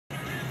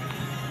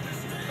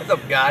What's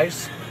up,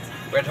 guys?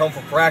 We're at home for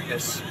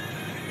practice.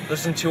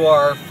 Listen to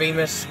our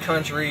famous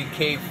country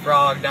Cave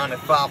Frog down at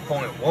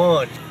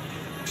 5.1.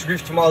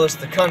 Introduce tomorrow,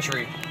 listen to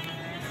country.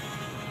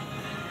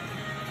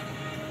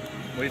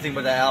 What do you think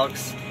about that,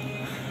 Alex?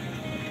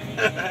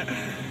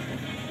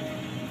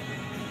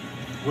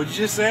 What did you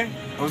just say?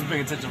 I wasn't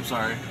paying attention, I'm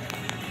sorry.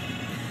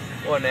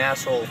 What an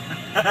asshole.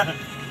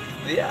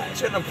 Yeah, I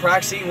started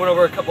practicing, went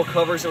over a couple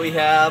covers that we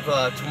have.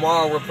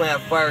 Tomorrow we're playing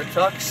at Friar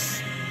Tuck's.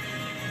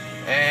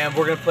 And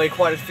we're going to play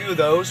quite a few of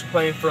those,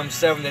 playing from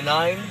 7 to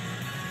 9.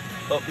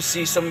 Hope to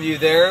see some of you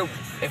there.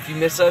 If you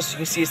miss us, you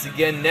can see us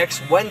again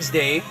next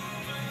Wednesday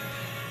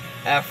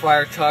at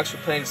Friar Tuck's. We're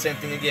playing the same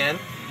thing again.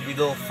 It'll be a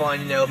little fun,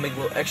 you know, make a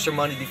little extra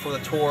money before the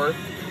tour.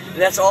 And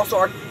that's also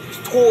our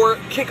tour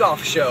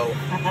kickoff show.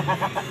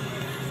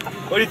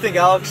 What do you think,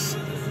 Alex?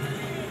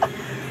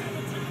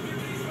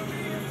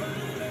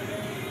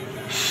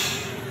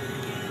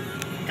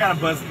 I'm kind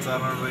of buzzing, so I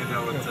don't really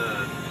know what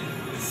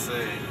to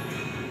say.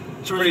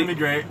 It's gonna be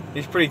great.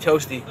 He's pretty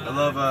toasty. I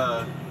love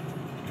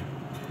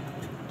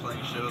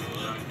playing shows and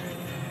stuff.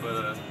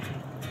 But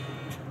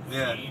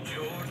yeah.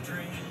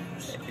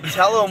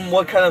 Tell them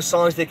what kind of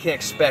songs they can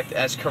expect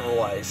as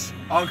cover-wise.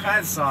 All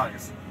kinds of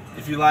songs.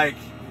 If you like,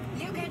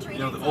 you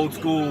know, the old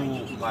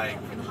school, like,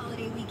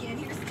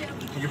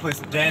 you can play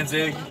some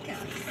Danzig,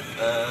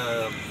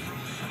 some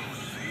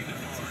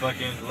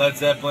fucking Led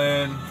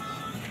Zeppelin,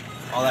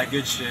 all that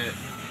good shit.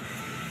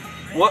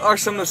 What are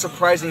some of the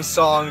surprising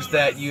songs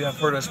that you have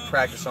heard us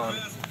practice on?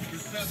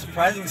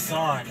 Surprising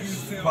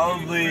songs?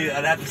 Probably,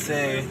 I'd have to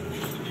say,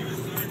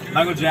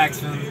 Michael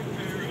Jackson,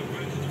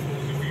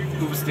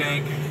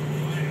 Hoobastank,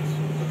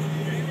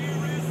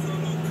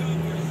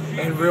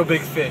 and Real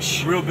Big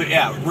Fish. Real Big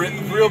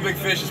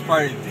Fish is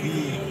probably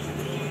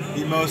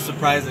the most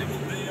surprising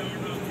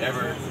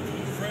ever.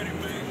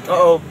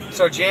 Uh-oh, it's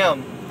our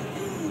jam.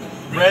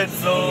 Red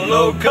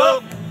Solo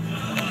Cup,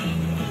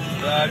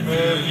 I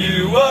fill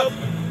you up.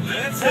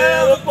 Let's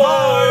have a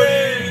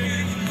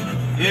party.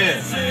 Yeah.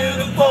 Let's have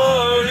a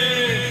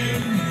party.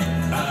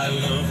 I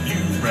love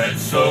you, Red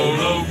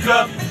Solo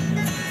Cup.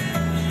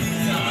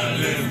 I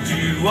lift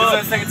you up.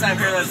 This is the second time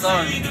hearing that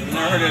song. I've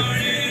never heard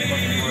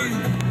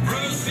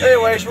it.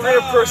 Anyways, we're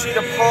gonna proceed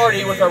to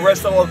party with our Red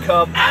Solo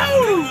Cup.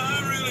 Ow!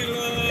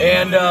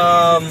 And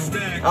I'm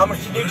gonna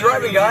continue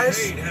driving,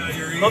 guys.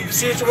 Hope to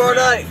see you tomorrow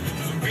night.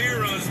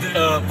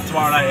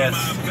 Tomorrow night, yes.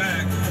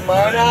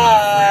 Tomorrow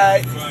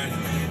night.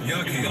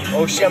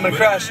 Oh shit, I'm gonna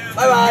crash.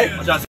 Bye bye.